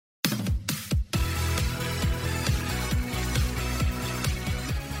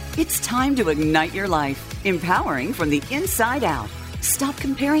It's time to ignite your life, empowering from the inside out. Stop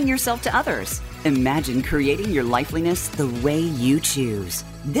comparing yourself to others. Imagine creating your lifeliness the way you choose.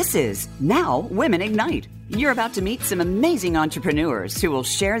 This is Now Women Ignite. You're about to meet some amazing entrepreneurs who will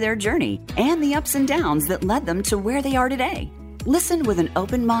share their journey and the ups and downs that led them to where they are today. Listen with an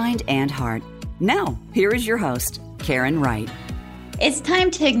open mind and heart. Now, here is your host, Karen Wright. It's time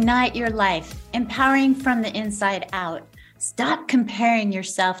to ignite your life, empowering from the inside out. Stop comparing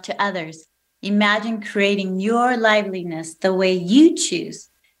yourself to others. Imagine creating your liveliness the way you choose.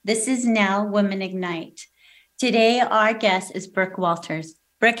 This is Now Women Ignite. Today, our guest is Brooke Walters.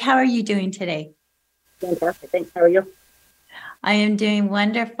 Brooke, how are you doing today? Fantastic. Thanks. How are you? I am doing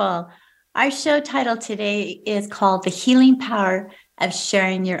wonderful. Our show title today is called The Healing Power of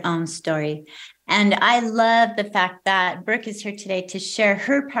Sharing Your Own Story. And I love the fact that Brooke is here today to share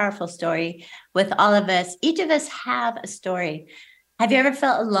her powerful story with all of us. Each of us have a story. Have you ever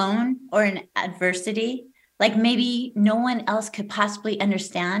felt alone or in adversity? Like maybe no one else could possibly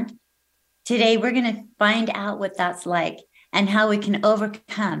understand? Today, we're going to find out what that's like and how we can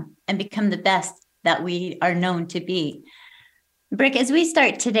overcome and become the best that we are known to be. Brooke, as we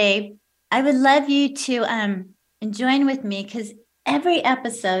start today, I would love you to join with me because every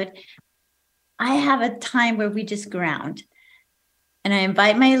episode, I have a time where we just ground. And I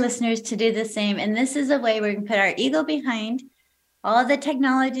invite my listeners to do the same. And this is a way we can put our ego behind all the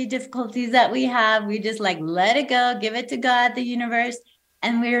technology difficulties that we have. We just let it go, give it to God, the universe,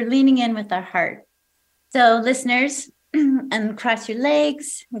 and we're leaning in with our heart. So listeners, and cross your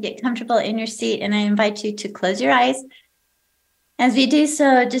legs, get comfortable in your seat, and I invite you to close your eyes. As we do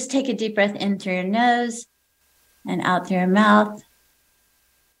so, just take a deep breath in through your nose and out through your mouth.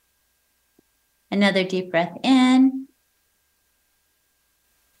 Another deep breath in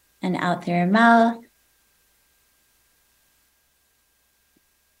and out through your mouth.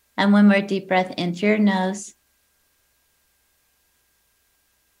 And one more deep breath in through your nose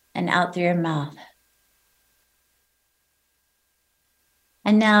and out through your mouth.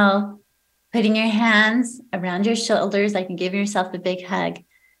 And now, putting your hands around your shoulders, like you give yourself a big hug,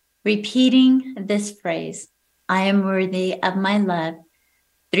 repeating this phrase, I am worthy of my love,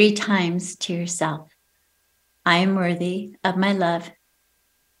 3 times to yourself. I am worthy of my love.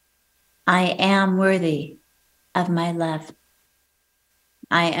 I am worthy of my love.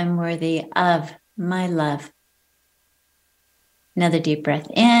 I am worthy of my love. Another deep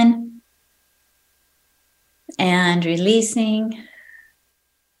breath in and releasing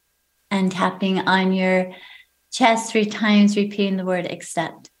and tapping on your chest 3 times, repeating the word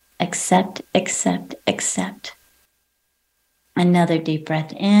accept, accept, accept, accept. Another deep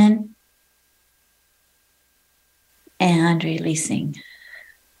breath in and releasing.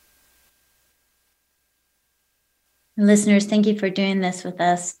 Listeners, thank you for doing this with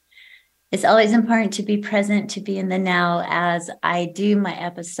us. It's always important to be present, to be in the now, as I do my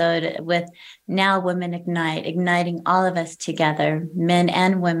episode with Now Women Ignite, igniting all of us together, men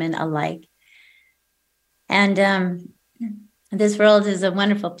and women alike. And this world is a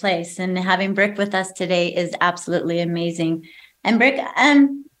wonderful place, and having Brooke with us today is absolutely amazing. And Brooke,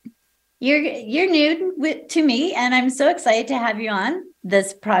 you're new to me, and I'm so excited to have you on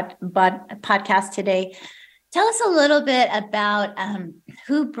this podcast today. Tell us a little bit about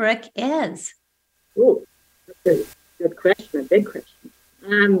who Brooke is. Oh, that's a good question, a big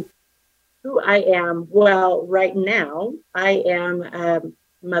question. Who I am? Well, right now, I am a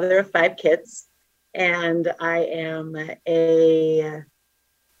mother of 5 kids, and I am a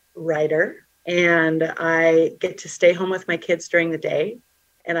writer, and I get to stay home with my kids during the day,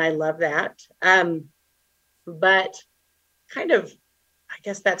 and I love that. But kind of, I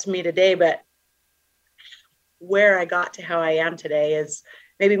guess that's me today, but where I got to how I am today is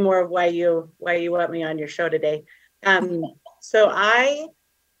maybe more of why you want me on your show today. So I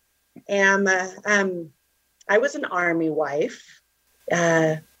am, I was an Army wife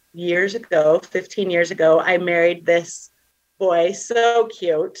years ago, 15 years ago. I married this boy, so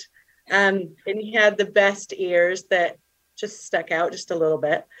cute. And he had the best ears that just stuck out just a little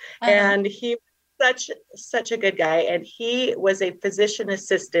bit. And he was such a good guy. And he was a physician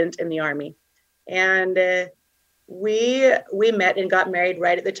assistant in the Army. And we met and got married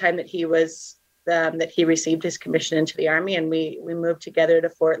right at the time that he was that he received his commission into the Army, and we moved together to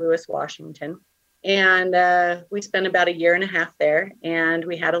Fort Lewis, Washington, and we spent about 1.5 years there, and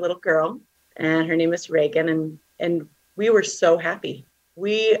we had a little girl, and her name was Reagan, and we were so happy.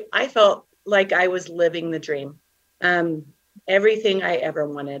 I felt like I was living the dream, everything I ever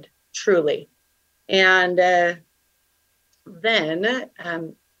wanted, truly. And then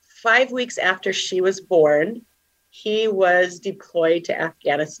 5 weeks after she was born, he was deployed to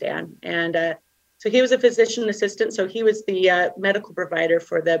Afghanistan. And so he was a physician assistant. So he was the medical provider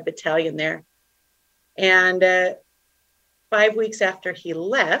for the battalion there. And 5 weeks after he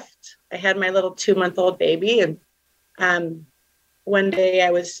left, I had my little 2-month-old baby. And one day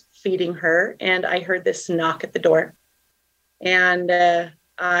I was feeding her and I heard this knock at the door. And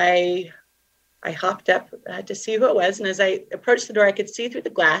I hopped up to see who it was. And as I approached the door, I could see through the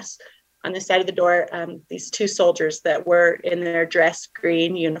glass on the side of the door these 2 soldiers that were in their dress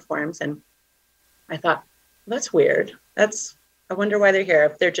green uniforms. And I thought, that's weird. I wonder why they're here.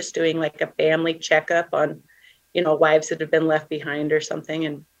 If they're just doing like a family checkup on, wives that have been left behind or something.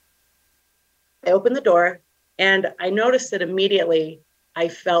 And I opened the door and I noticed that immediately I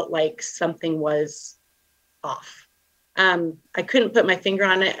felt like something was off. I couldn't put my finger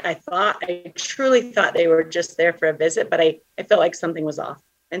on it. I truly thought they were just there for a visit, but I felt like something was off.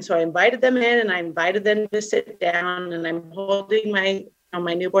 And so I invited them in and I invited them to sit down, and I'm holding my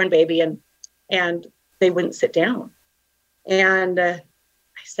newborn baby and they wouldn't sit down. And I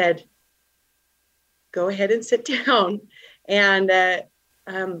said, go ahead and sit down. And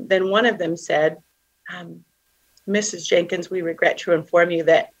then one of them said, Mrs. Jenkins, we regret to inform you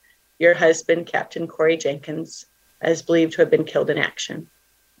that your husband, Captain Corey Jenkins, is believed to have been killed in action.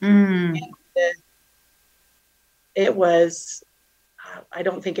 Mm. And it was, I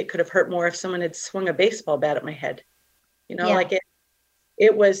don't think it could have hurt more if someone had swung a baseball bat at my head. Like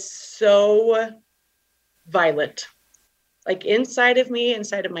it was so violent, like inside of me,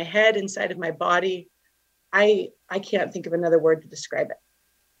 inside of my head, inside of my body. I can't think of another word to describe it.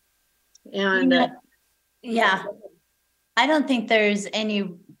 And yeah, I don't think there's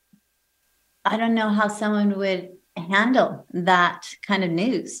I don't know how someone would handle that kind of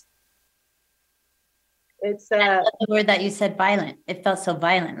news. It's the word that you said, violent. It felt so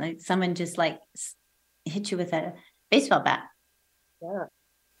violent, like someone just like hit you with a baseball bat. Yeah.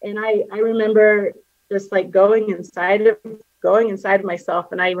 And I remember just like going inside of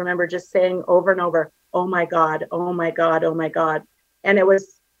myself. And I remember just saying over and over, oh my God, oh my God, oh my God. And it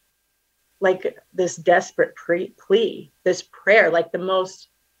was like this desperate plea, this prayer, like the most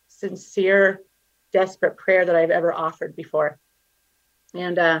sincere, desperate prayer that I've ever offered before.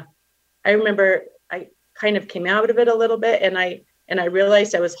 And I remember I kind of came out of it a little bit, and I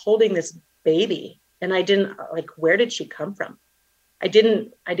realized I was holding this baby, and I didn't, like, where did she come from? I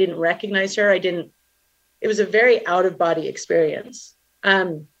didn't recognize her. It was a very out of body experience.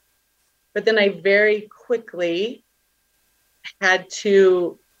 But then I very quickly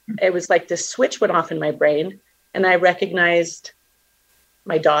it was like the switch went off in my brain, and I recognized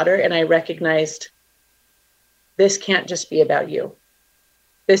my daughter, and I recognized this can't just be about you.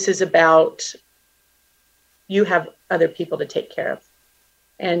 This is about, you have other people to take care of,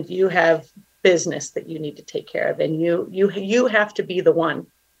 and you have business that you need to take care of, and you have to be the one,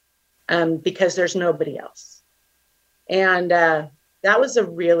 because there's nobody else. And that was a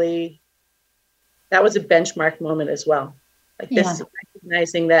benchmark moment as well. Like this,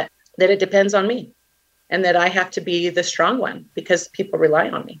 recognizing that it depends on me, and that I have to be the strong one because people rely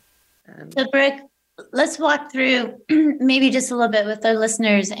on me. So, Brooke, let's walk through maybe just a little bit with our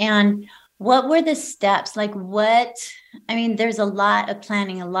listeners. And what were the steps? There's a lot of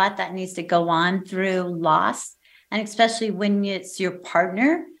planning, a lot that needs to go on through loss. And especially when it's your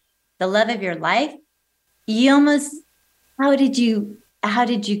partner, the love of your life, how did you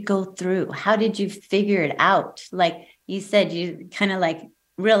go through? How did you figure it out? Like you said, you kind of like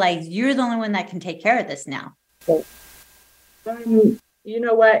realize you're the only one that can take care of this now. You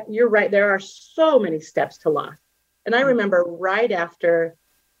know what? You're right. There are so many steps to loss. And I remember right after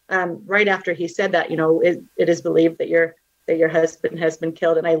he said that, it is believed that your husband has been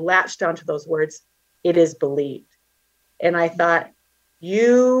killed. And I latched onto those words. It is believed. And I thought,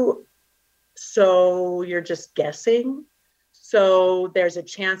 you're just guessing. So there's a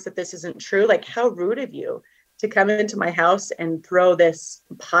chance that this isn't true. Like, how rude of you to come into my house and throw this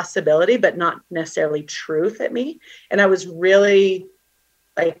possibility, but not necessarily truth at me. And I was really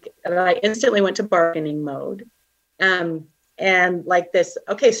and I instantly went to bargaining mode. And like this,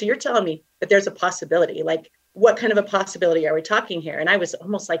 okay, so you're telling me that there's a possibility. Like, what kind of a possibility are we talking here? And I was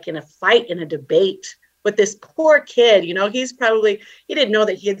almost like in a fight, in a debate with this poor kid. He didn't know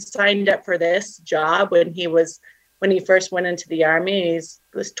that he had signed up for this job when he first went into the Army. He's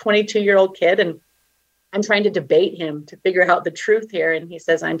this 22-year-old kid, and I'm trying to debate him to figure out the truth here. And he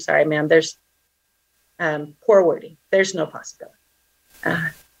says, I'm sorry, ma'am, there's poor wording. There's no possibility.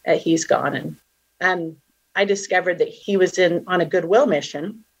 He's gone. And I discovered that he was on a goodwill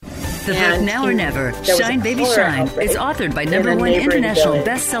mission. The book Now or Never, Shine Baby Shine, is authored by #1 international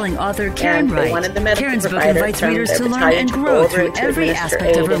best-selling author Karen Wright. Karen's book invites readers to learn and grow through every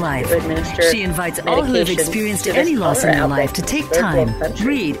aspect of her life. She invites all who have experienced any loss in their life to take time,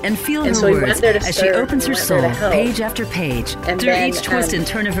 read, and feel her words as she opens her soul page after page. Through each twist and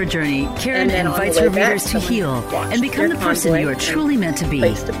turn of her journey, Karen invites her readers to heal and become the person you are truly meant to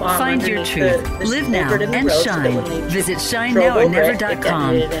be. Find your truth, live now, and shine. Visit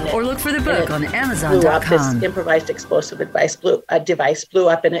ShineNowOrNever.com or look for the book on Amazon.com. This improvised explosive device blew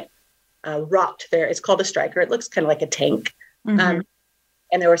up and it rocked there. It's called a Stryker. It looks kind of like a tank. And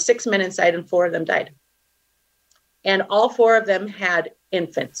there were 6 men inside and 4 of them died. And all 4 of them had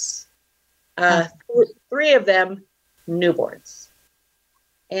infants. 3 of them newborns.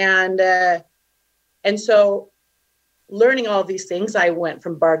 And so learning all these things, I went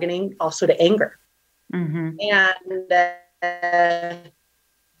from bargaining also to anger. And there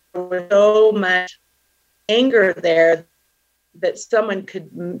was so much anger there that someone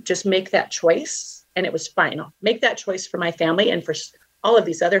could just make that choice, and it was fine. I'll make that choice for my family and for all of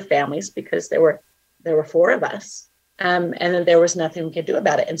these other families, because there were 4 of us, and then there was nothing we could do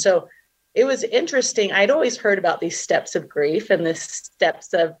about it. And so it was interesting. I'd always heard about these steps of grief and the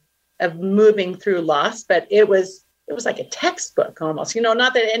steps of moving through loss, but it was like a textbook almost.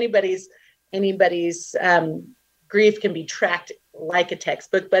 Not that anybody's grief can be tracked like a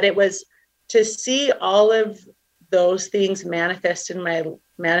textbook, but it was to see all of those things manifested in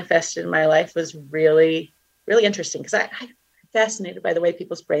my life was really, really interesting, because I'm fascinated by the way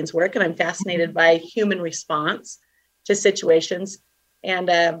people's brains work, and I'm fascinated by human response to situations. And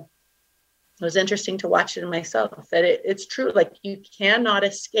it was interesting to watch it in myself, that it's true. Like, you cannot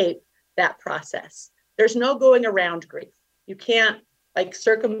escape that process. There's no going around grief. You can't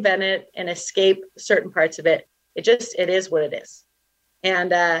circumvent it and escape certain parts of it. It is what it is.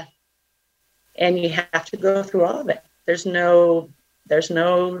 And you have to go through all of it. There's no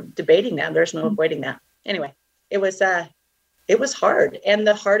debating that. There's no avoiding that. Anyway, it was hard. And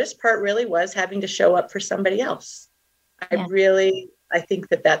the hardest part really was having to show up for somebody else. I think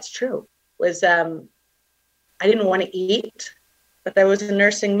that's true. I didn't want to eat, but I was a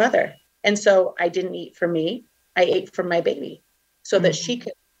nursing mother. And so I didn't eat for me. I ate for my baby so that she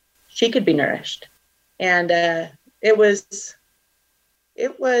could be nourished. And it was I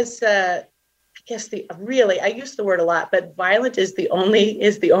guess I use the word a lot, but violent is the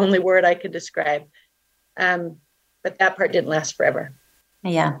only word I could describe. But that part didn't last forever.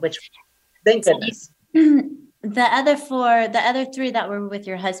 Yeah. Which, thank goodness. The other 3 that were with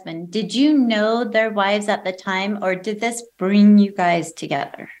your husband, did you know their wives at the time, or did this bring you guys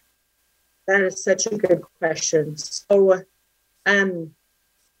together? That is such a good question. So,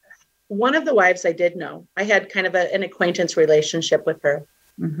 one of the wives I did know. I had kind of an acquaintance relationship with her.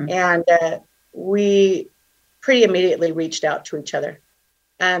 And we pretty immediately reached out to each other.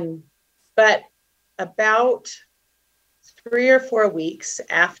 But about 3 or 4 weeks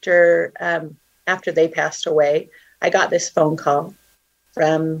after they passed away, I got this phone call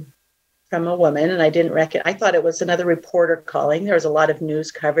from a woman, and I thought it was another reporter calling. There was a lot of news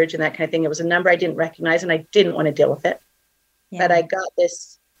coverage and that kind of thing. It was a number I didn't recognize, and I didn't want to deal with it. Yeah. But I got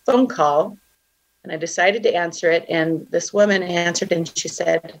this phone call, and I decided to answer it. And this woman answered, and she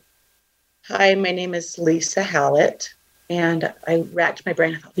said, "Hi, my name is Lisa Hallett." And I racked my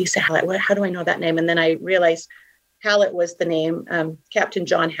brain. I thought, Lisa Hallett, how do I know that name? And then I realized Hallett was the name. Captain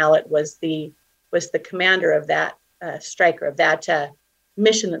John Hallett was the commander of that Stryker, of that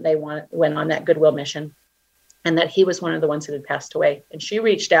mission that they went on, that Goodwill mission, and that he was one of the ones that had passed away. And she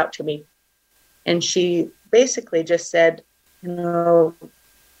reached out to me, and she basically just said,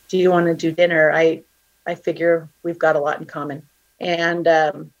 do you want to do dinner? I figure we've got a lot in common. And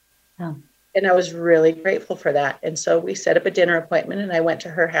and I was really grateful for that. And so we set up a dinner appointment, and I went to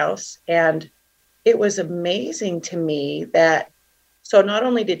her house, and it was amazing to me that, so not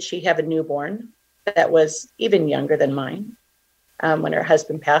only did she have a newborn that was even younger than mine, when her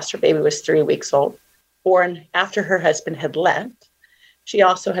husband passed, her baby was 3 weeks old, born after her husband had left. She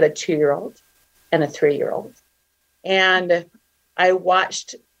also had a 2-year-old and a 3-year-old. And I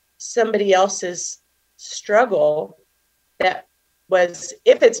watched somebody else's struggle that was,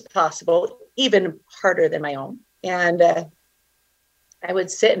 if it's possible, even harder than my own. And I would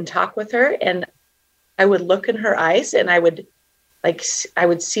sit and talk with her, and I would look in her eyes, and I would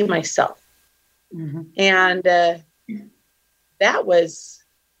see myself. And that was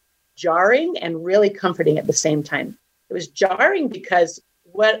jarring and really comforting at the same time. It was jarring because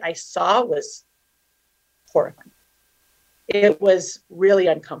what I saw was horrifying. It was really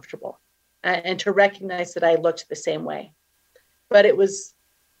uncomfortable, and to recognize that I looked the same way. But it was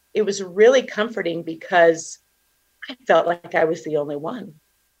it was really comforting because I felt like I was the only one,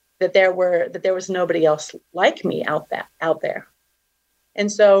 that there was nobody else like me out there.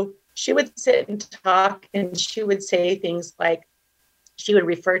 And so she would sit and talk, and she would say things like, she would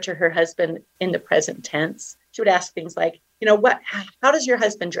refer to her husband in the present tense. She would ask things like, how does your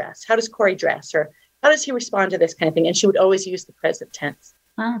husband dress? How does Corey dress? Or how does he respond to this kind of thing? And she would always use the present tense.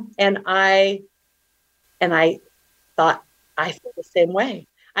 Wow. And I thought I feel the same way.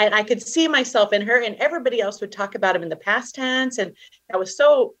 I could see myself in her, and everybody else would talk about him in the past tense. And that was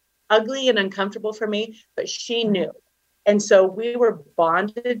so ugly and uncomfortable for me, but she knew. And so we were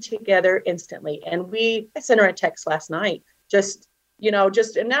bonded together instantly. And I sent her a text last night,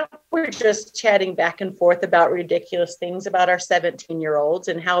 and now we're just chatting back and forth about ridiculous things about our 17-year-olds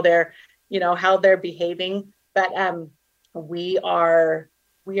and how they're behaving. But we are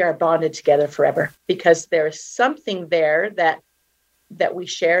bonded together forever, because there's something there that we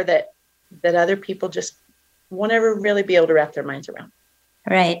share that other people just won't ever really be able to wrap their minds around.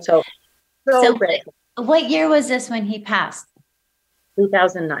 Right. So grateful. What year was this when he passed?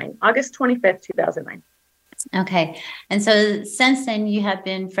 2009, August 25th, 2009. Okay. And so since then you have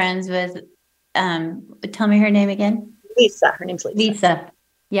been friends with, tell me her name again. Lisa. Her name's Lisa. Lisa.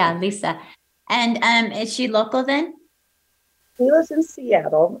 Yeah, Lisa. And is she local then? She lives in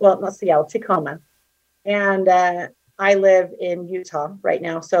Seattle. Well, not Seattle, Tacoma. And I live in Utah right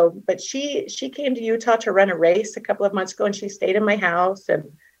now. But she came to Utah to run a race a couple of months ago, and she stayed in my house.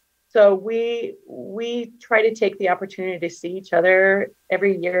 And so we try to take the opportunity to see each other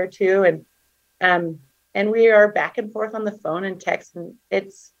every year or two. And we are back and forth on the phone and text. And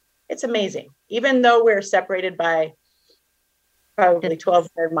it's amazing. Even though we're separated by probably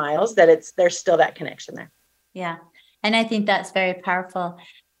 1,200 miles, there's still that connection there. Yeah. And I think that's very powerful.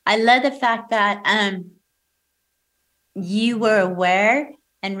 I love the fact that you were aware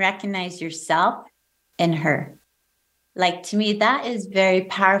and recognized yourself in her. Like, to me, that is very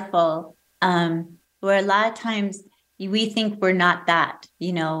powerful. Where a lot of times we think we're not that,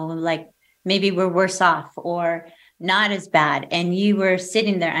 like maybe we're worse off or not as bad. And you were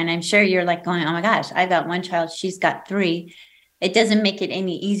sitting there, and I'm sure you're like going, oh my gosh, I got one child, she's got 3. It doesn't make it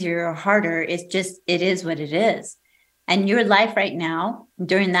any easier or harder. It's just, it is what it is. And your life right now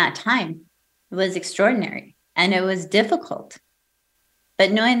during that time was extraordinary, and it was difficult.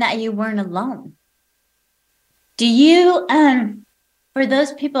 But knowing that you weren't alone. Do you, for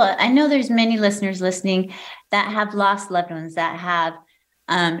those people, I know there's many listeners listening that have lost loved ones, that have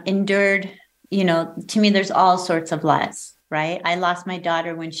endured, to me, there's all sorts of loss, right? I lost my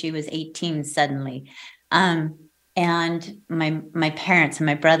daughter when she was 18 suddenly. And my parents and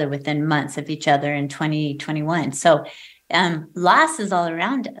my brother within months of each other in 2021. So loss is all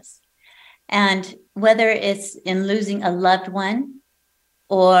around us. And whether it's in losing a loved one,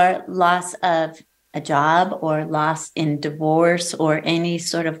 or loss of a job, or loss in divorce, or any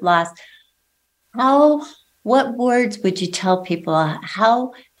sort of loss, what words would you tell people?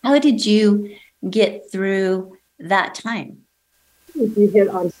 How did you get through that time? You hit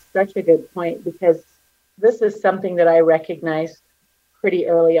on such a good point, because this is something that I recognized pretty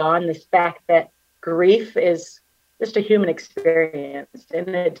early on, this fact that grief is just a human experience, and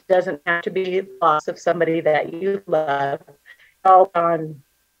it doesn't have to be loss of somebody that you love. All on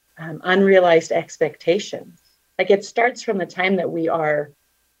unrealized expectations. Like, it starts from the time that we are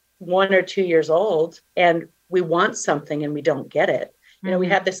 1 or 2 years old, and we want something and we don't get it. Mm-hmm. We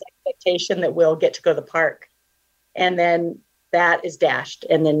have this expectation that we'll get to go to the park, and then that is dashed,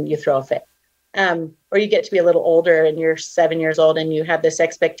 and then you throw a fit. Or you get to be a little older and you're 7 years old, and you have this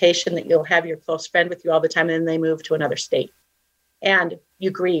expectation that you'll have your close friend with you all the time, and then they move to another state. And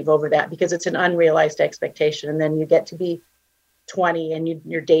you grieve over that because it's an unrealized expectation. And then you get to be 20 and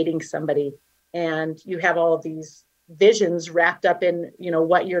you're dating somebody, and you have all of these visions wrapped up in,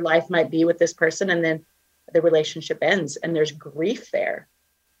 what your life might be with this person. And then the relationship ends, and there's grief there.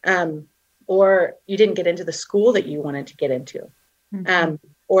 Or you didn't get into the school that you wanted to get into. Mm-hmm.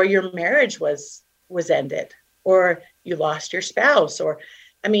 Or your marriage was ended, or you lost your spouse,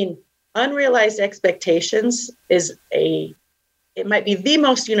 unrealized expectations it might be the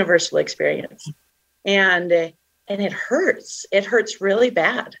most universal experience. And it hurts. It hurts really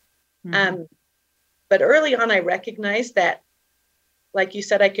bad. Mm-hmm. But early on, I recognized that, like you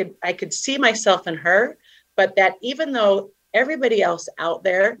said, I could see myself in her, but that even though everybody else out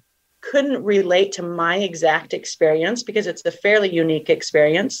there couldn't relate to my exact experience, because it's a fairly unique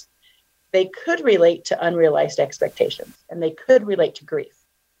experience, they could relate to unrealized expectations, and they could relate to grief.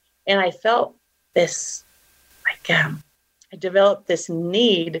 And I felt this, I developed this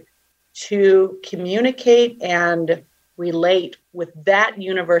need to communicate and relate with that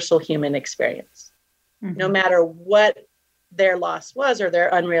universal human experience. Mm-hmm. No matter what their loss was or their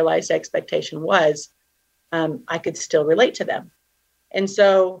unrealized expectation was, I could still relate to them. And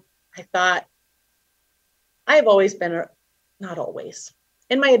so I thought, I've always been, not always,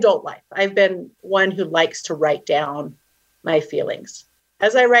 in my adult life, I've been one who likes to write down my feelings.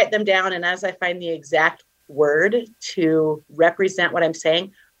 As I write them down and as I find the exact word to represent what I'm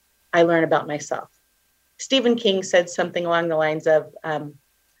saying, I learn about myself. Stephen King said something along the lines of,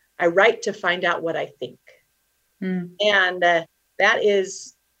 I write to find out what I think. Mm. And that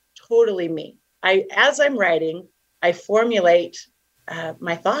is totally me. As I'm writing, I formulate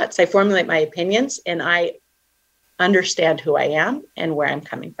my thoughts, I formulate my opinions, and I understand who I am and where I'm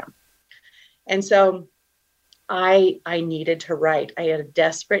coming from. And so I needed to write. I had a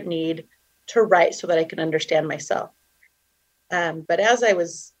desperate need to write so that I could understand myself. But as I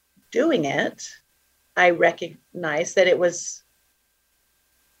was doing it, I recognized that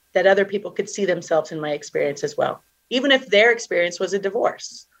that other people could see themselves in my experience as well. Even if their experience was a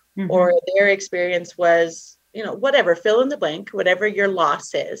divorce, mm-hmm. or their experience was, whatever, fill in the blank, whatever your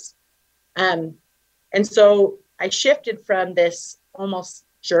loss is. And so I shifted from this almost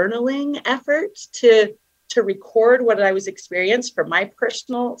journaling effort to record what I was experiencing for my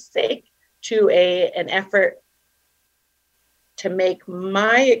personal sake, to an effort to make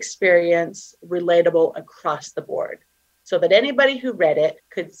my experience relatable across the board so that anybody who read it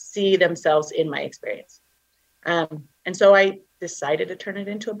could see themselves in my experience. And so I decided to turn it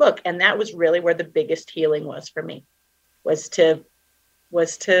into a book. And that was really where the biggest healing was for me, was to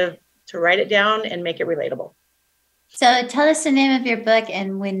write it down and make it relatable. So tell us the name of your book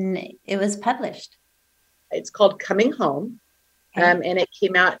and when it was published. It's called Coming Home. Okay. And it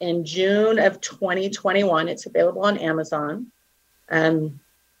came out in June of 2021. It's available on Amazon. And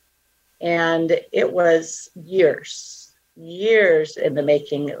it was years in the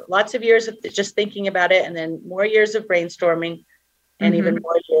making, lots of years of just thinking about it, and then more years of brainstorming, and mm-hmm. even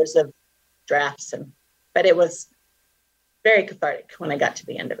more years of drafts. But it was very cathartic when I got to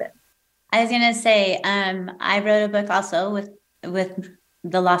the end of it. I was going to say, I wrote a book also with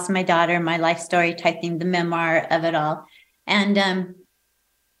the loss of my daughter, my life story type thing, the memoir of it all. And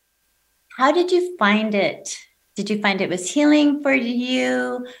how did you find it? Did you find it was healing for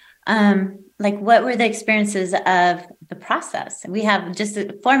you? What were the experiences of the process? We have just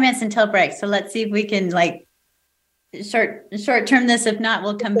 4 minutes until break. So let's see if we can short term this. If not,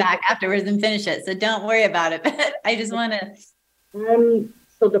 we'll come back afterwards and finish it. So don't worry about it. But I just want to.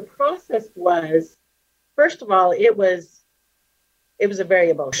 So the process was, first of all, it was a very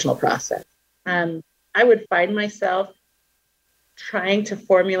emotional process. I would find myself trying to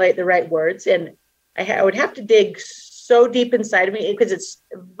formulate the right words, and I would have to dig so deep inside of me, because it's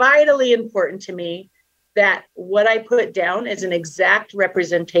vitally important to me that what I put down is an exact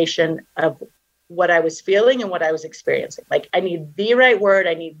representation of what I was feeling and what I was experiencing. Like, I need the right word,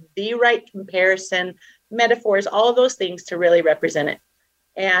 I need the right comparison, metaphors, all of those things to really represent it.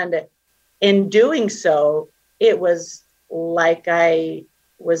 And in doing so, it was like I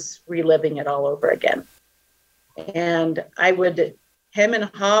was reliving it all over again. And I would hem and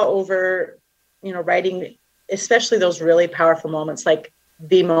haw over, writing, especially those really powerful moments, like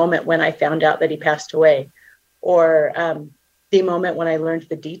the moment when I found out that he passed away, or the moment when I learned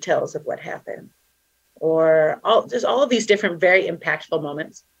the details of what happened, or all of these different, very impactful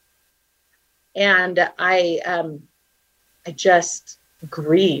moments. And I just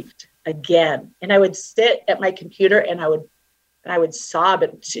grieved again. And I would sit at my computer and I would sob,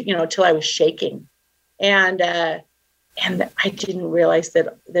 till I was shaking. And I didn't realize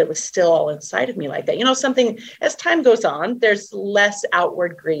that it was still all inside of me like that. Something, as time goes on, there's less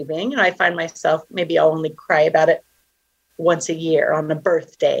outward grieving. And I find myself, maybe I'll only cry about it once a year on a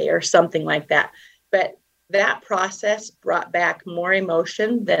birthday or something like that. But that process brought back more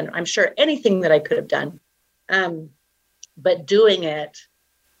emotion than I'm sure anything that I could have done. But doing it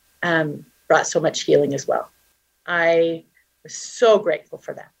brought so much healing as well. I was so grateful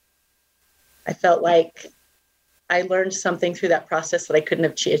for that. I felt like I learned something through that process that I couldn't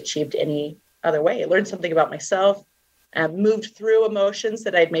have achieved any other way. I learned something about myself, moved through emotions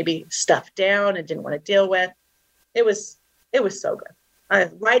that I'd maybe stuffed down and didn't want to deal with. It was so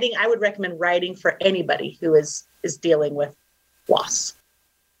good. Writing, I would recommend writing for anybody who is dealing with loss.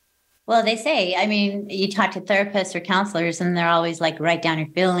 Well, they say, you talk to therapists or counselors and they're always like, write down your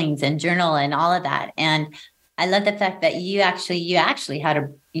feelings and journal and all of that. And I love the fact that you actually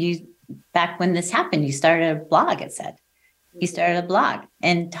had back when this happened, you started a blog, it said. you started a blog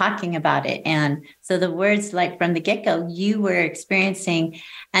and talking about it. And so the words, like from the get-go, you were experiencing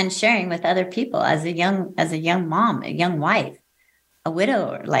and sharing with other people as a young mom, a young wife, a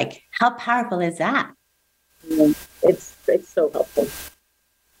widower. Like, how powerful is that? It's so helpful.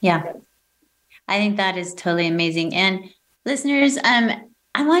 Yeah. I think that is totally amazing. And listeners, I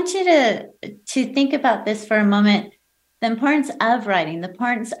want you to think about this for a moment. The importance of writing, the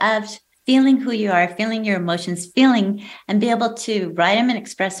importance of feeling who you are, feeling your emotions, feeling and be able to write them and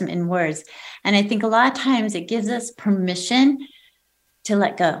express them in words. And I think a lot of times it gives us permission to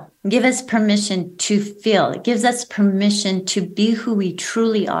let go, give us permission to feel. It gives us permission to be who we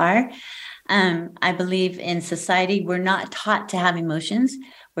truly are. I believe in society, we're not taught to have emotions.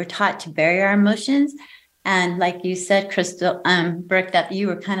 We're taught to bury our emotions. And like you said, Crystal, Brooke, that you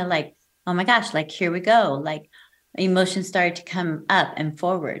were kind of like, oh my gosh, like, here we go. Like, emotions started to come up and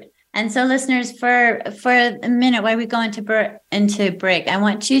forward. And so, listeners, for a minute while we go into break, I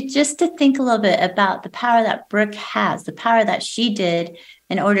want you just to think a little bit about the power that Brooke has, the power that she did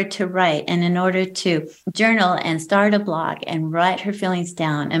in order to write and in order to journal and start a blog and write her feelings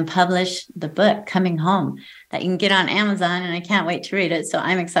down and publish the book, Coming Home, that you can get on Amazon. And I can't wait to read it. So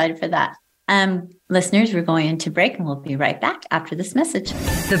I'm excited for that. Listeners, we're going into break and we'll be right back after this message.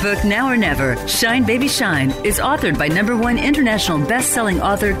 The book Now or Never, Shine Baby Shine, is authored by #1 international best-selling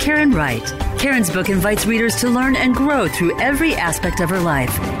author Karen Wright. Karen's book invites readers to learn and grow through every aspect of her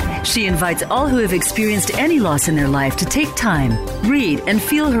life. She invites all who have experienced any loss in their life to take time, read, and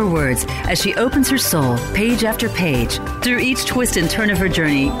feel her words as she opens her soul page after page. Through each twist and turn of her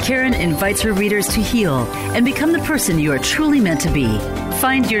journey, Karen invites her readers to heal and become the person you are truly meant to be.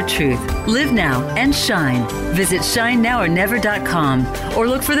 Find your truth, live now, and shine. Visit shinenowornever.com or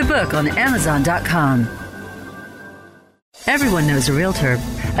look for the book on Amazon.com. Everyone knows a realtor.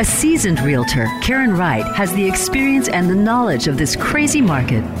 A seasoned realtor, Karen Wright, has the experience and the knowledge of this crazy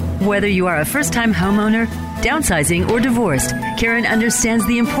market. Whether you are a first-time homeowner, downsizing, or divorced, Karen understands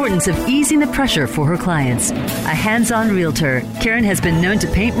the importance of easing the pressure for her clients. A hands-on realtor, Karen has been known to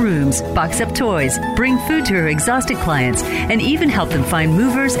paint rooms, box up toys, bring food to her exhausted clients, and even help them find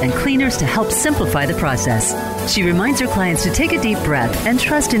movers and cleaners to help simplify the process. She reminds her clients to take a deep breath and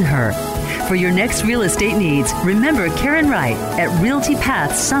trust in her. For your next real estate needs, remember Karen Wright at Realty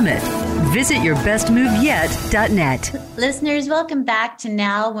Path Summit. Visit yourbestmoveyet.net. Listeners, welcome back to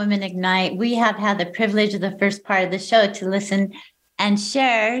Now Women Ignite. We have had the privilege of the first part of the show to listen and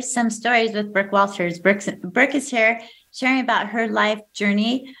share some stories with Brooke Walters. Brooke is here sharing about her life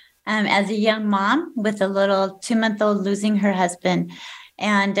journey as a young mom with a little 2-month-old losing her husband,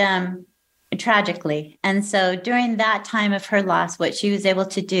 and tragically. And so during that time of her loss, what she was able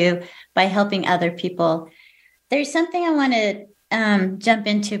to do by helping other people. There's something I want to jump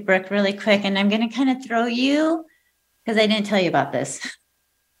into, Brooke, really quick, and I'm going to kind of throw you because I didn't tell you about this.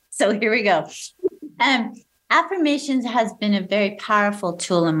 So here we go. Affirmations has been a very powerful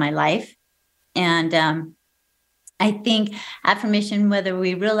tool in my life. And I think affirmation, whether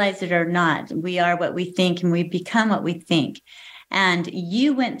we realize it or not, we are what we think and we become what we think. And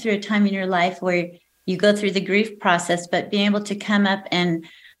you went through a time in your life where you go through the grief process, but being able to come up and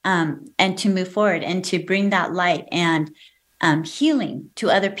to move forward and to bring that light and healing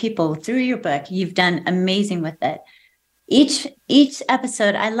to other people through your book. You've done amazing with it. Each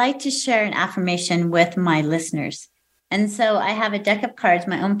episode, I like to share an affirmation with my listeners. And so I have a deck of cards,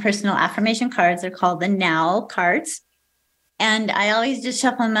 my own personal affirmation cards. They're called the Now cards. And I always just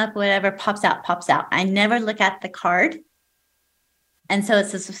shuffle them up, whatever pops out, pops out. I never look at the card. And so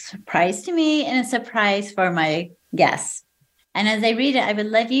it's a surprise to me and a surprise for my guests. And as I read it, I would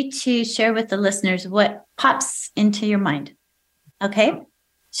love you to share with the listeners what pops into your mind. Okay,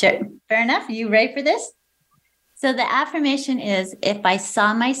 sure. Fair enough. You ready for this? So the affirmation is, if I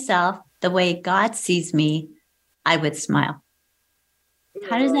saw myself the way God sees me, I would smile.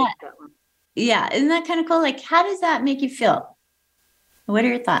 How does that? Yeah, isn't that kind of cool? Like, how does that make you feel? What are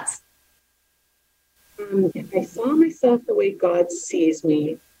your thoughts? If I saw myself the way God sees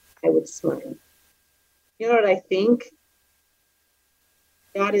me, I would smile. You know what I think?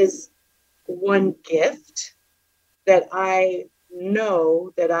 That is one gift that I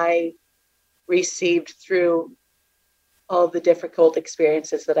know that I received through all the difficult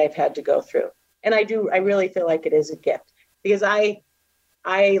experiences that I've had to go through. And I really feel like it is a gift because I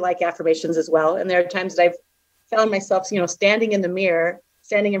like affirmations as well. And there are times that I've found myself, standing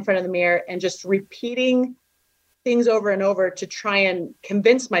in front of the mirror and just repeating things over and over to try and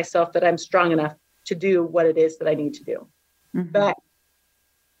convince myself that I'm strong enough to do what it is that I need to do. Mm-hmm. But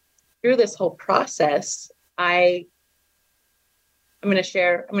through this whole process, I'm going to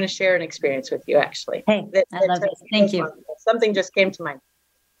share an experience with you, actually. Hey, I love it. Thank you. something just came to mind.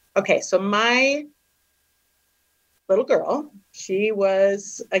 Okay, so my little girl, she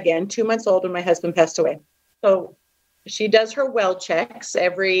was, again, 2 months old when my husband passed away. So she does her well checks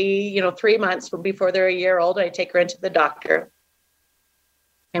every, 3 months before they're a year old. I take her into the doctor.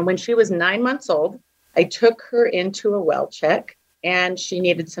 And when she was 9 months old, I took her into a well check and she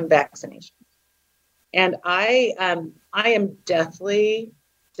needed some vaccinations. And I am deathly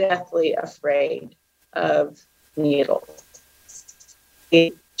afraid of needles.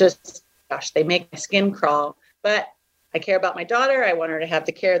 It just, gosh, they make my skin crawl. But I care about my daughter. I want her to have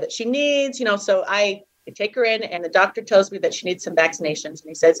the care that she needs, so I take her in and the doctor tells me that she needs some vaccinations. And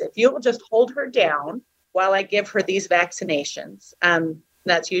he says, if you will just hold her down while I give her these vaccinations,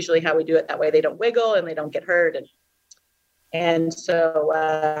 that's usually how we do it. That way they don't wiggle and they don't get hurt. And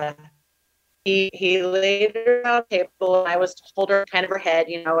so he laid her on the table and I was to hold her kind of her head,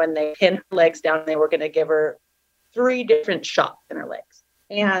 and they pinned her legs down and they were going to give her 3 different shots in her legs.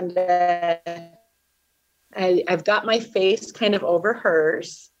 And I've got my face kind of over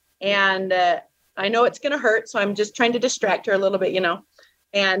hers and I know it's going to hurt. So I'm just trying to distract her a little bit,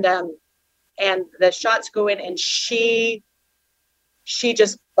 and the shots go in and she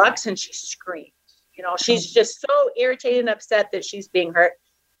just bucks and she screams, she's just so irritated and upset that she's being hurt.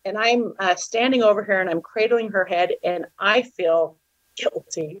 And I'm standing over her and I'm cradling her head and I feel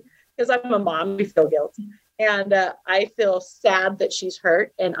guilty because I'm a mom. We feel guilty. And I feel sad that she's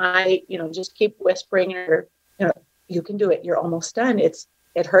hurt. And I, just keep whispering her, you can do it. You're almost done. It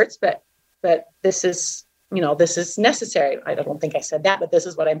hurts, but this is, this is necessary. I don't think I said that, but this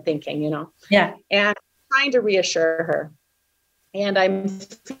is what I'm thinking, Yeah. And trying to reassure her. And I'm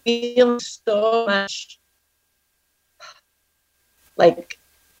feeling so much like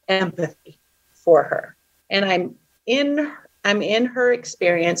empathy for her. And I'm in her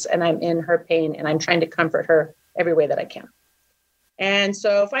experience and I'm in her pain and I'm trying to comfort her every way that I can. And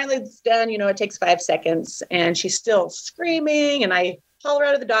so finally it's done, it takes 5 seconds and she's still screaming and I haul her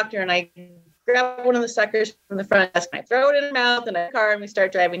out of the doctor and I grab one of the suckers from the front desk and I throw it in her mouth in a car and we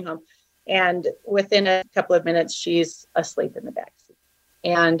start driving home. And within a couple of minutes, she's asleep in the backseat.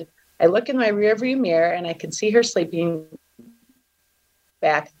 And I look in my rearview mirror and I can see her sleeping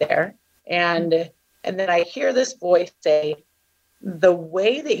back there. And then I hear this voice say, the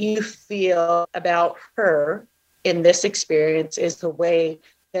way that you feel about her in this experience is the way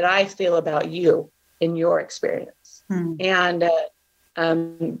that I feel about you in your experience. And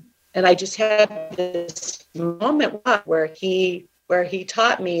I just had this moment where he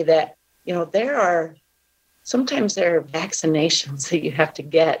taught me that, sometimes there are vaccinations that you have to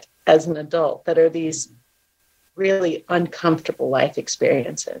get as an adult that are these really uncomfortable life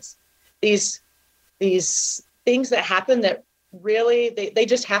experiences. These things that happen that really they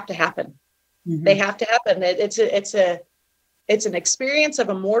just have to happen. Mm-hmm. They have to happen. It's an experience of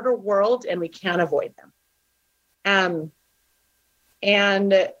a mortal world and we can't avoid them.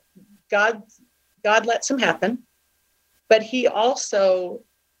 And God lets them happen, but he also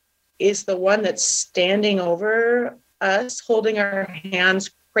is the one that's standing over us, holding our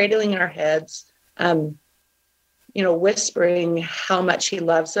hands, cradling our heads, whispering how much he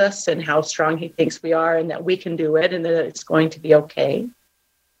loves us and how strong he thinks we are and that we can do it and that it's going to be okay.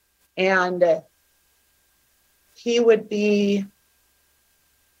 And he would be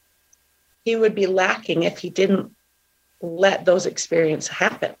lacking if he didn't let those experiences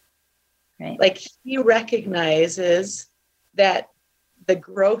happen. Right. Like he recognizes that the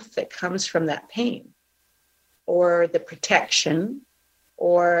growth that comes from that pain or the protection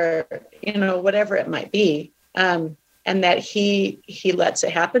or, whatever it might be. And that he lets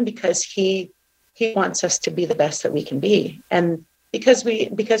it happen because he wants us to be the best that we can be. And because we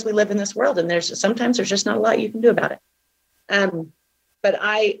live in this world and sometimes there's just not a lot you can do about it. But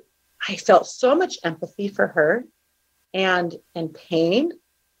I felt so much empathy for her and pain,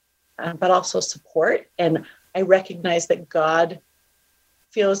 but also support. And I recognize that God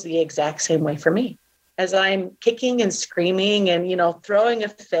feels the exact same way for me. As I'm kicking and screaming and, throwing a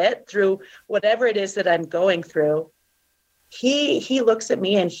fit through whatever it is that I'm going through, he looks at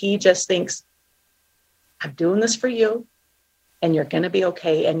me and he just thinks, I'm doing this for you and you're going to be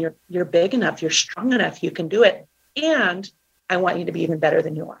okay. And you're big enough, you're strong enough, you can do it. And I want you to be even better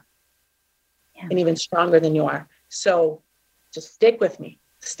than you are and even stronger than you are. So just stick with me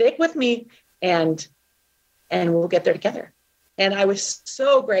and we'll get there together. And I was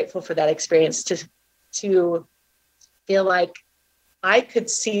so grateful for that experience to feel like I could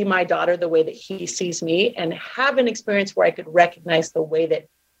see my daughter the way that he sees me and have an experience where I could recognize the way that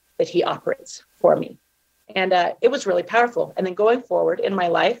he operates for me. And it was really powerful. And then going forward in my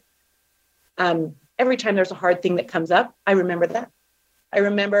life, every time there's a hard thing that comes up, I remember that. I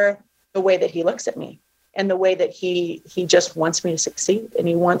remember the way that he looks at me and the way that he just wants me to succeed, and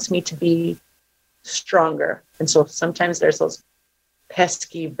he wants me to be stronger. And so sometimes there's those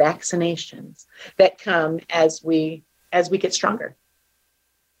pesky vaccinations that come as we get stronger.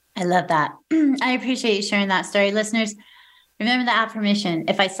 I love that. I appreciate you sharing that story. Listeners, remember the affirmation: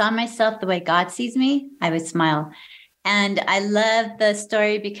 if I saw myself the way God sees me, I would smile. And I love the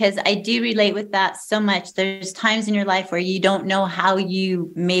story because I do relate with that so much. There's times in your life where you don't know how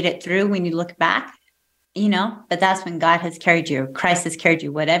you made it through when you look back, but that's when God has carried you, Christ has carried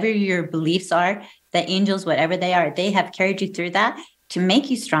you, whatever your beliefs are, the angels, whatever they are, they have carried you through that to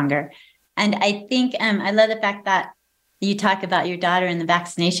make you stronger. And I think I love the fact that you talk about your daughter and the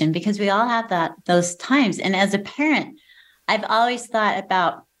vaccination, because we all have those times. And as a parent, I've always thought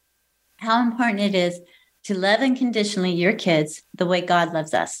about how important it is to love unconditionally your kids the way God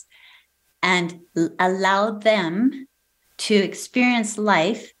loves us, and allow them to experience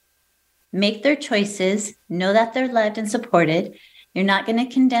life, make their choices, know that they're loved and supported. You're not going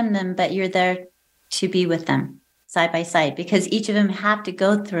to condemn them, but you're there to be with them side by side, because each of them have to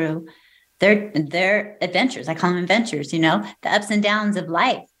go through their adventures. I call them adventures, the ups and downs of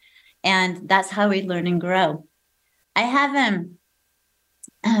life. And that's how we learn and grow. I have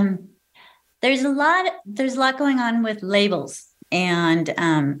there's a lot going on with labels and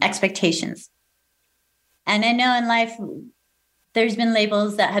expectations. And I know in life, there's been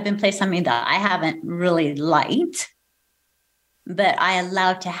labels that have been placed on me that I haven't really liked, but I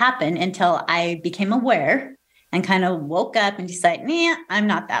allowed to happen until I became aware and kind of woke up and decided, I'm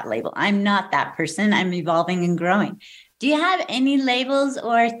not that label. I'm not that person. I'm evolving and growing. Do you have any labels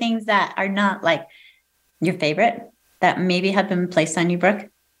or things that are not like your favorite that maybe have been placed on you, Brooke?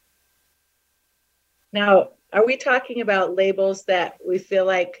 Now, are we talking about labels that we feel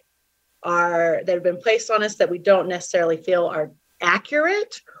like that have been placed on us that we don't necessarily feel are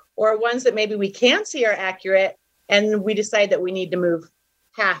accurate, or ones that maybe we can see are accurate and we decide that we need to move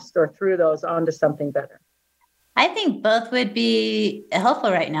past or through those onto something better? I think both would be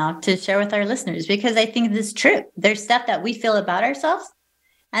helpful right now to share with our listeners, because I think this is true. There's stuff that we feel about ourselves,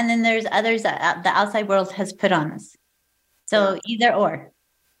 and then there's others that the outside world has put on us. So either or.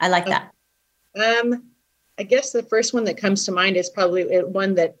 I like that. I guess the first one that comes to mind is probably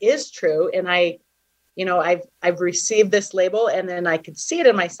one that is true. And I've received this label, and then I could see it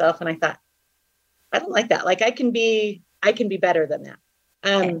in myself, and I thought, I don't like that. Like I can be better than that.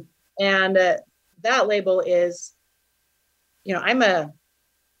 Okay. And that label is, I'm a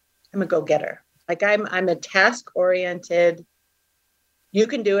go-getter. Like I'm a task-oriented, you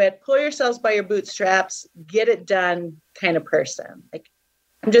can do it, pull yourselves by your bootstraps, get it done kind of person. Like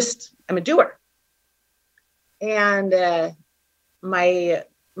I'm a doer. And my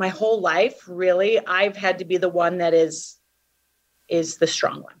whole life, really, I've had to be the one that is the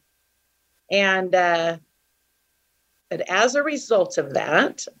strong one. And but as a result of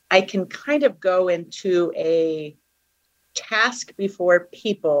that, I can kind of go into a task before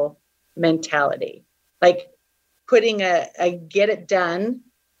people mentality, like putting a get it done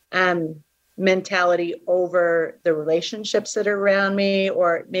mentality over the relationships that are around me,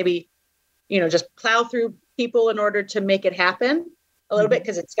 or maybe, just plow through people in order to make it happen a little bit,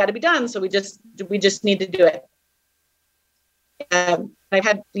 because it's got to be done. So we just need to do it. I've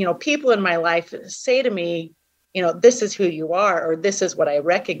had, people in my life say to me, this is who you are, or this is what I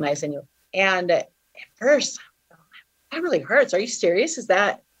recognize in you. And at first, that really hurts. Are you serious? Is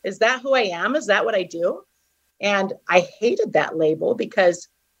that who I am? Is that what I do? And I hated that label, because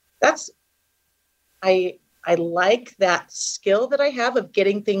I like that skill that I have of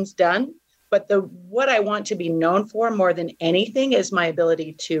getting things done. But what I want to be known for more than anything is my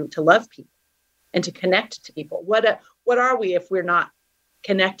ability to love people and to connect to people. What are we if we're not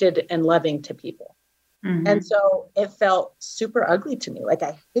connected and loving to people? Mm-hmm. And so it felt super ugly to me. Like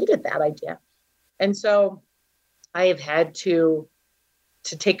I hated that idea. And so I have had to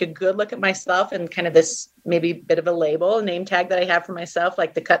take a good look at myself and kind of this maybe bit of a label, a name tag that I have for myself,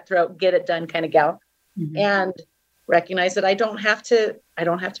 like the cutthroat, get it done kind of gal, mm-hmm. and recognize that I don't have to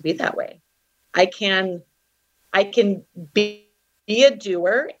be that way. I can be a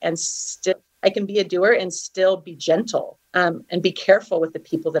doer and still be gentle and be careful with the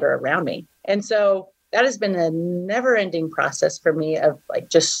people that are around me. And so that has been a never-ending process for me of like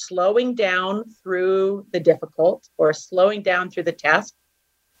just slowing down through the difficult or slowing down through the task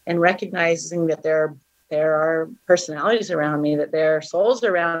and recognizing that there are personalities around me, that there are souls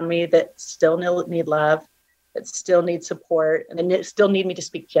around me that still need love, that still need support, and still need me to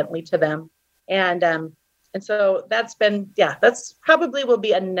speak gently to them. And so that's probably will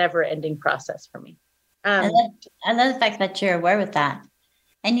be a never-ending process for me. I love the fact that you're aware with that.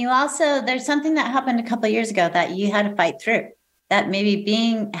 And you also, there's something that happened a couple of years ago that you had to fight through. That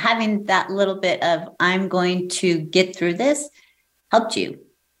maybe having that little bit of, I'm going to get through this, helped you.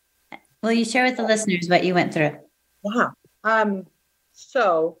 Will you share with the listeners what you went through? Yeah.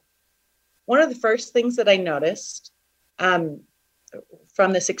 So one of the first things that I noticed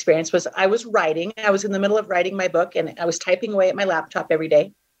from this experience was I was in the middle of writing my book, and I was typing away at my laptop every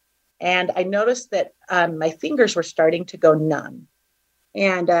day. And I noticed that my fingers were starting to go numb.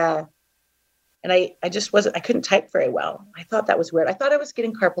 And I just I couldn't type very well. I thought that was weird. I thought I was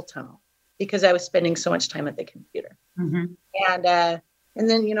getting carpal tunnel because I was spending so much time at the computer. Mm-hmm. And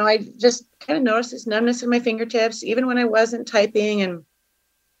then, I just kind of noticed this numbness in my fingertips, even when I wasn't typing.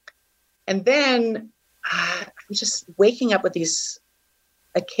 And then I was just waking up with these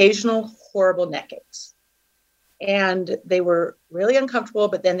occasional horrible neck aches. And they were really uncomfortable,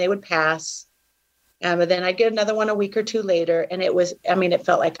 but then they would pass. But then I'd get another one a week or two later. And it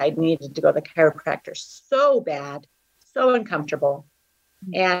felt like I needed to go to the chiropractor so bad, so uncomfortable.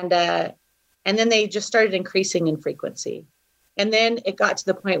 And then they just started increasing in frequency. And then it got to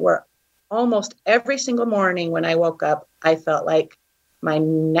the point where almost every single morning when I woke up, I felt like my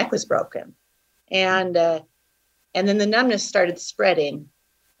neck was broken. And then the numbness started spreading,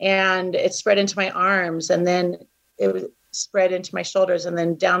 and it spread into my arms, and then it spread into my shoulders, and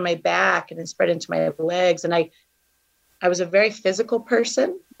then down my back, and then spread into my legs. And I was a very physical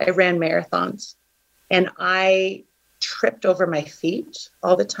person. I ran marathons, and I tripped over my feet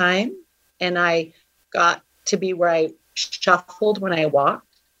all the time. And I got to be where I shuffled when I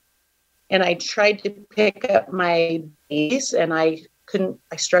walked, and I tried to pick up my babies, and I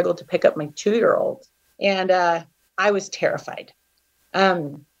struggled to pick up my 2-year-old, and I was terrified.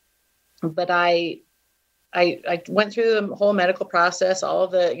 But I went through the whole medical process, all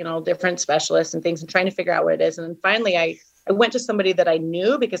of the, different specialists and things, and trying to figure out what it is. And then finally I went to somebody that I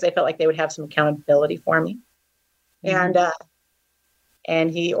knew because I felt like they would have some accountability for me. Mm-hmm.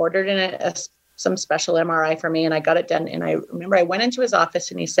 And he ordered in some special MRI for me, and I got it done. And I remember I went into his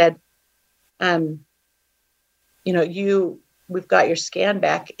office, and he said, we've got your scan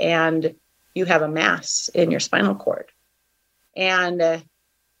back, and you have a mass in your spinal cord. And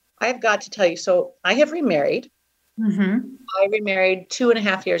I've got to tell you, so I have remarried. Mm-hmm. I remarried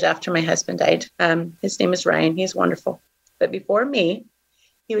 2.5 years after my husband died. His name is Ryan. He's wonderful. But before me,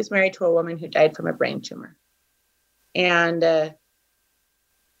 he was married to a woman who died from a brain tumor. And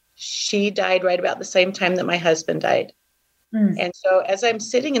she died right about the same time that my husband died. Mm. And so as I'm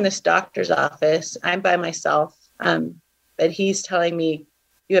sitting in this doctor's office, I'm by myself, but he's telling me,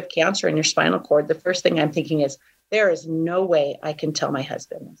 you have cancer in your spinal cord. The first thing I'm thinking is, there is no way I can tell my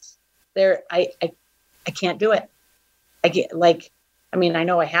husband this. I can't do it. I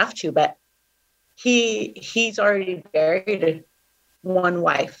know I have to, but he's already buried one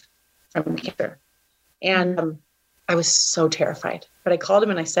wife from cancer. And I was so terrified, but I called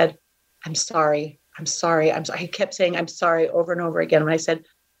him and I said, I'm sorry. I kept saying, I'm sorry over and over again. And I said,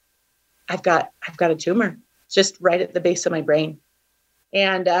 I've got a tumor. It's just right at the base of my brain.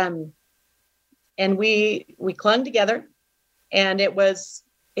 And we clung together, and it was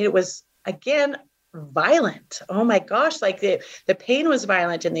again violent. Oh my gosh, like the pain was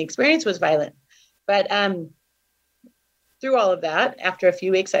violent and the experience was violent. But through all of that, after a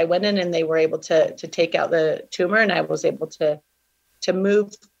few weeks, I went in and they were able to take out the tumor, and I was able to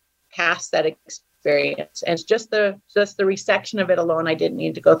move past that experience. And just the resection of it alone, I didn't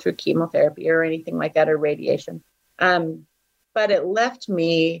need to go through chemotherapy or anything like that, or radiation. But it left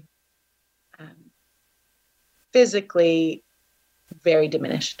me physically very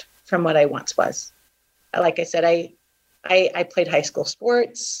diminished from what I once was. Like I said, I played high school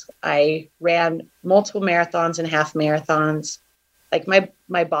sports. I ran multiple marathons and half marathons. Like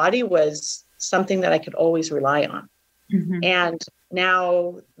my body was something that I could always rely on. Mm-hmm. And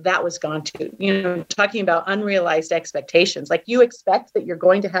now that was gone too. Talking about unrealized expectations, like you expect that you're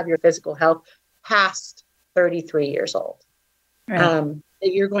going to have your physical health past 33 years old. Right.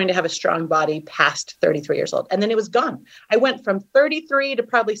 That you're going to have a strong body past 33 years old. And then it was gone. I went from 33 to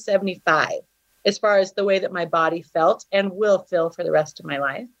probably 75 as far as the way that my body felt and will feel for the rest of my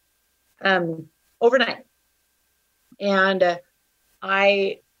life, overnight. And but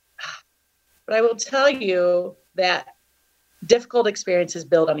I will tell you that difficult experiences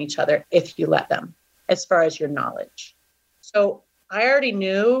build on each other if you let them, as far as your knowledge. So I already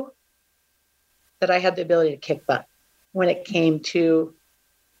knew that I had the ability to kick butt when it came to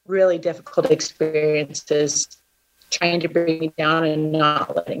really difficult experiences, trying to bring me down and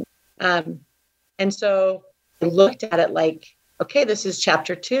not letting. And so I looked at it like, okay, this is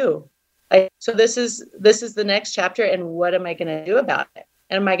chapter 2. So this is the next chapter, and what am I going to do about it?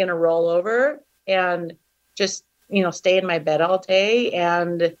 And am I going to roll over and just, stay in my bed all day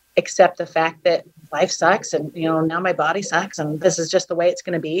and accept the fact that life sucks, and now my body sucks, and this is just the way it's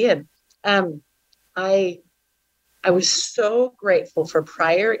going to be? And I was so grateful for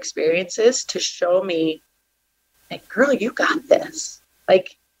prior experiences to show me, like, girl, you got this.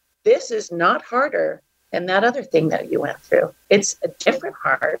 Like, this is not harder than that other thing that you went through. It's a different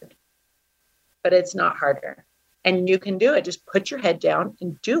hard, but it's not harder. And you can do it. Just put your head down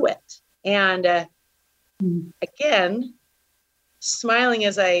and do it. And again, smiling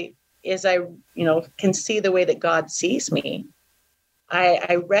as I can see the way that God sees me,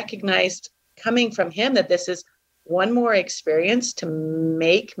 I recognized coming from him that this is one more experience to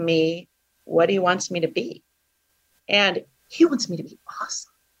make me what he wants me to be. And he wants me to be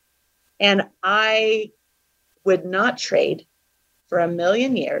awesome. And I would not trade for a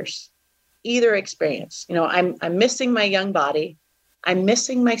million years either experience. I'm missing my young body. I'm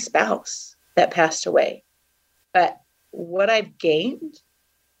missing my spouse that passed away. But what I've gained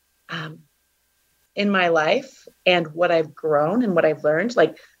in my life and what I've grown and what I've learned,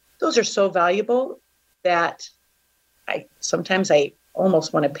 like, those are so valuable that sometimes I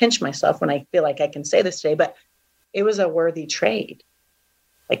almost want to pinch myself when I feel like I can say this today, but it was a worthy trade.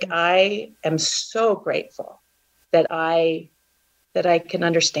 Like, I am so grateful that I can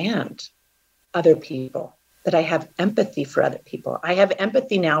understand other people, that I have empathy for other people. I have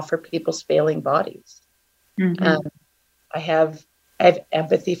empathy now for people's failing bodies. Mm-hmm. I have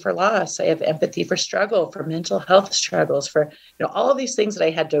empathy for loss. I have empathy for struggle, for mental health struggles, for all of these things that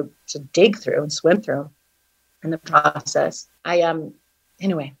I had to dig through and swim through in the process. I'm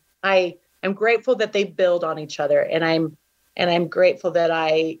grateful that they build on each other, and I'm grateful that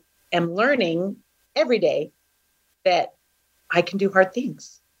I am learning every day that I can do hard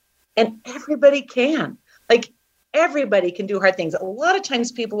things, and everybody can. Like, everybody can do hard things. A lot of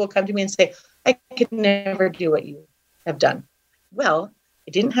times people will come to me and say, I could never do what you have done. Well,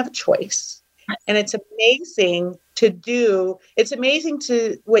 I didn't have a choice. And it's amazing it's amazing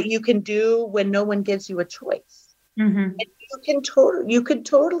what you can do when no one gives you a choice. Mm-hmm. And you could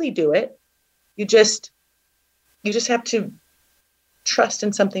totally do it. You just have to trust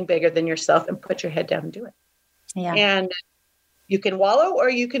in something bigger than yourself and put your head down and do it. Yeah. And you can wallow or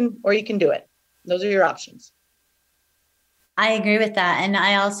you can do it. Those are your options. I agree with that. And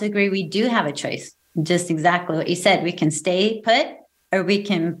I also agree we do have a choice. Just exactly what you said. We can stay put, or we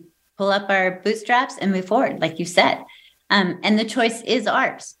can pull up our bootstraps and move forward, like you said. And the choice is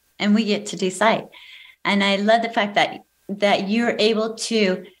ours, and we get to decide. And I love the fact that you're able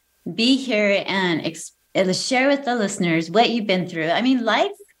to be here and share with the listeners what you've been through. I mean,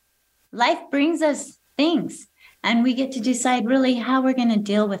 life brings us things, and we get to decide really how we're going to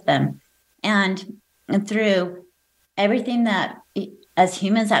deal with them. And through everything that as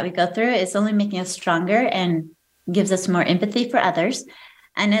humans that we go through, it's only making us stronger and gives us more empathy for others.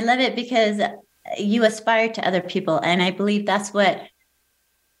 And I love it because you aspire to other people. And I believe that's what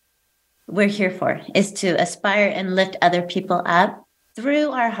we're here for, is to aspire and lift other people up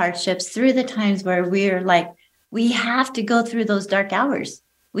through our hardships, through the times where we're like, we have to go through those dark hours.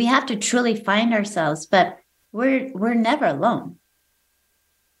 We have to truly find ourselves, but we're never alone.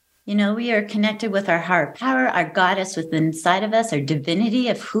 We are connected with our higher power, our goddess within inside of us, our divinity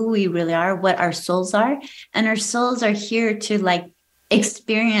of who we really are, what our souls are. And our souls are here to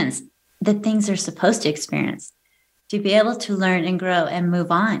experience the things they're supposed to experience, to be able to learn and grow and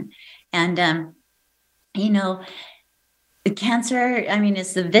move on. And, the cancer,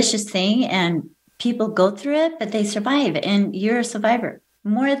 it's a vicious thing, and people go through it, but they survive, and you're a survivor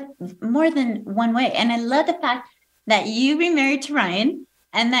more than one way. And I love the fact that you remarried to Ryan,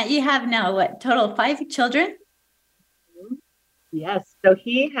 and that you have now, total 5 children? Yes. So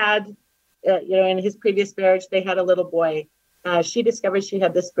he had, in his previous marriage, they had a little boy. She discovered she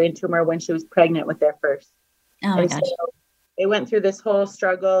had this brain tumor when she was pregnant with their first. Oh, my gosh. So they went through this whole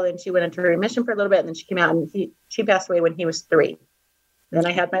struggle, and she went into remission for a little bit, and then she came out, and she passed away when he was 3. Then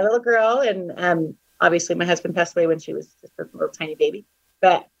I had my little girl, and obviously my husband passed away when she was just a little tiny baby.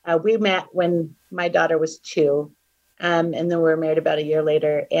 But we met when my daughter was 2. And then we were married about a year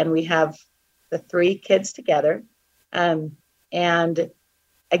later, and we have the 3 kids together. And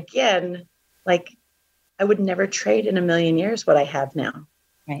again, I would never trade in a million years what I have now.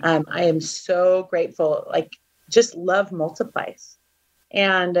 Right. I am so grateful. Just love multiplies.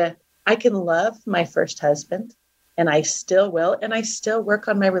 And I can love my first husband, and I still will. And I still work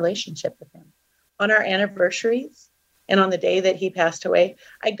on my relationship with him. On our anniversaries, and on the day that he passed away,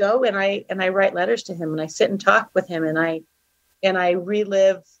 I go and I write letters to him, and I sit and talk with him, and I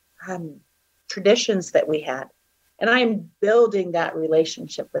relive traditions that we had. And I'm building that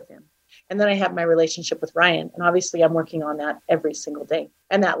relationship with him. And then I have my relationship with Ryan. And obviously I'm working on that every single day.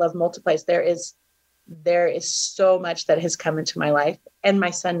 And that love multiplies. There is so much that has come into my life. And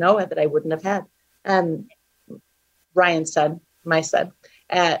my son, Noah, that I wouldn't have had. Ryan's son, my son.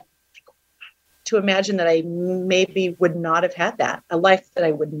 To imagine that I maybe would not have had that, a life that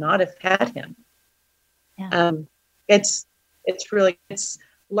I would not have had him. Yeah.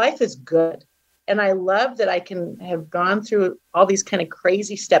 Life is good. And I love that I can have gone through all these kind of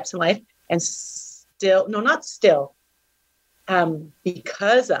crazy steps in life and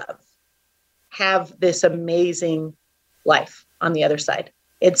because of have this amazing life on the other side.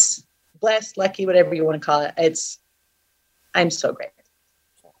 It's blessed, lucky, whatever you want to call it. I'm so grateful.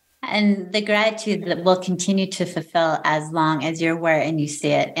 And the gratitude that will continue to fulfill as long as you're aware and you see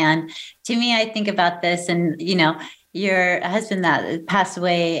it. And to me, I think about this and, your husband that passed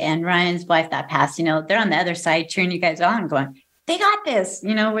away and Ryan's wife that passed, they're on the other side cheering you guys on going, they got this,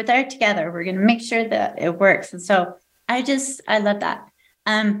 we're there together. We're going to make sure that it works. And so I love that.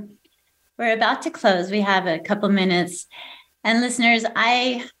 We're about to close. We have a couple minutes. And listeners,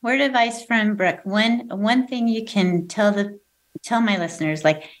 word of advice from Brooke. One thing you can tell my listeners,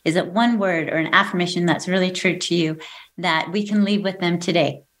 like, is it one word or an affirmation that's really true to you that we can leave with them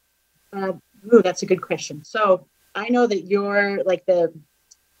today? That's a good question. So I know that you're like the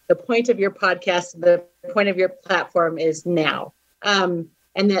point of your podcast, the point of your platform is now, and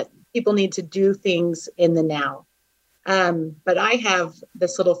that people need to do things in the now. But I have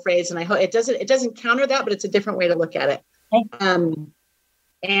this little phrase, and I hope it doesn't counter that, but it's a different way to look at it. Okay.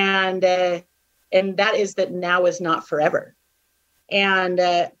 And that is that now is not forever. And,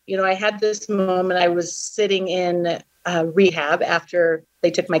 I had this moment. I was sitting in rehab after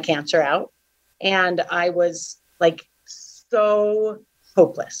they took my cancer out. And I was like so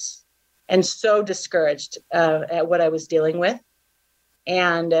hopeless and so discouraged at what I was dealing with.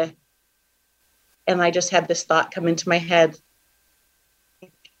 And I just had this thought come into my head.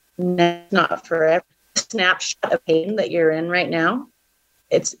 Not forever. Snapshot of pain that you're in right now.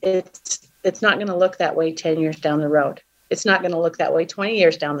 It's not going to look that way 10 years down the road. It's not going to look that way 20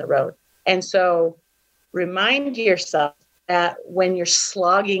 years down the road. And so remind yourself that when you're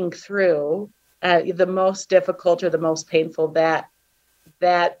slogging through the most difficult or the most painful, that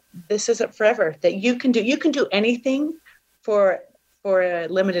this isn't forever, that you can do anything for a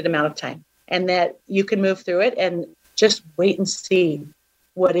limited amount of time, and that you can move through it and just wait and see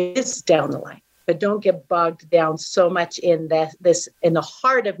what is down the line. But don't get bogged down so much in in the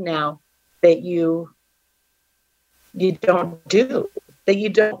heart of now that you don't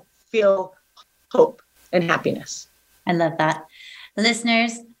feel hope and happiness. I love that.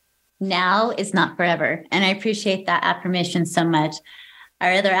 Listeners, now is not forever. And I appreciate that affirmation so much.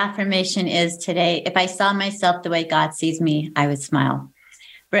 Our other affirmation is today, if I saw myself the way God sees me, I would smile.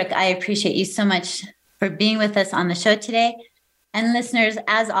 Brooke, I appreciate you so much for being with us on the show today. And listeners,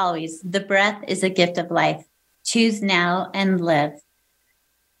 as always, the breath is a gift of life. Choose now and live.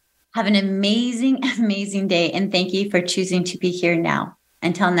 Have an amazing, amazing day. And thank you for choosing to be here now.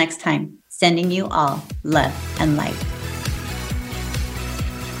 Until next time, sending you all love and light.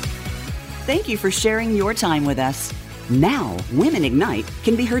 Thank you for sharing your time with us. Now, Women Ignite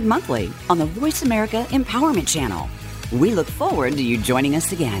can be heard monthly on the Voice America Empowerment Channel. We look forward to you joining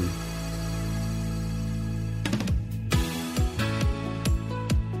us again.